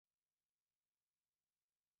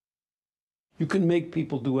You can make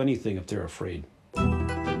people do anything if they're afraid. The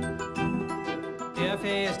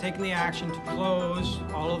FAA has taken the action to close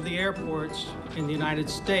all of the airports in the United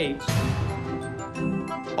States.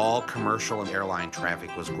 All commercial and airline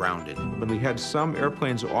traffic was grounded. When we had some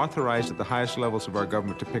airplanes authorized at the highest levels of our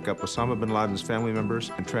government to pick up Osama bin Laden's family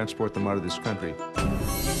members and transport them out of this country.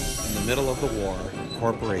 In the middle of the war,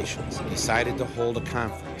 corporations decided to hold a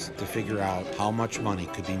conference to figure out how much money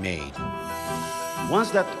could be made.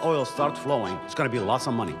 Once that oil starts flowing, it's going to be lots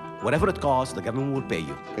of money. Whatever it costs, the government will pay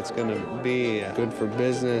you. It's going to be good for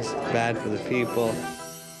business, bad for the people.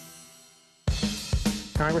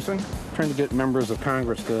 Congressman, trying to get members of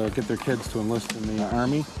Congress to get their kids to enlist in the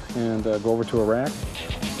Army and go over to Iraq.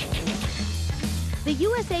 The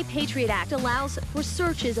USA Patriot Act allows for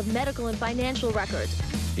searches of medical and financial records.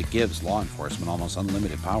 It gives law enforcement almost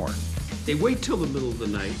unlimited power. They wait till the middle of the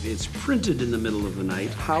night. It's printed in the middle of the night.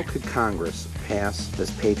 How could Congress pass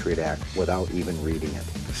this Patriot Act without even reading it?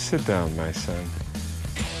 Sit down, my son.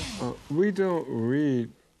 We don't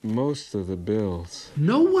read most of the bills.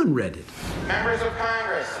 No one read it. Members of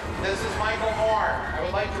Congress, this is Michael Moore. I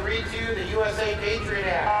would like to read to you the USA Patriot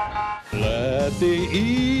Act. Let the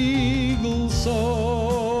eagles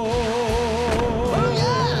soar.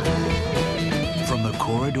 From the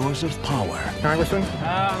corridors of power, Congressman,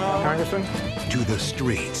 Congressman, to the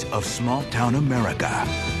streets of small-town America,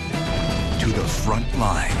 to the front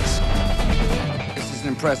lines. This is an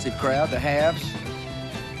impressive crowd, the haves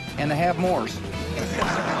and the have-mores.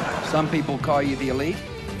 Some people call you the elite.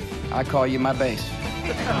 I call you my base.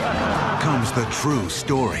 Comes the true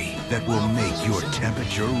story that will make your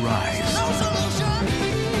temperature rise.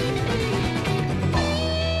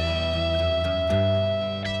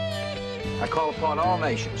 I call upon all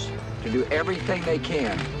nations to do everything they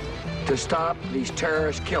can to stop these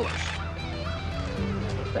terrorist killers.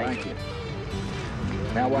 Thank you.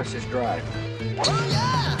 Now watch this drive.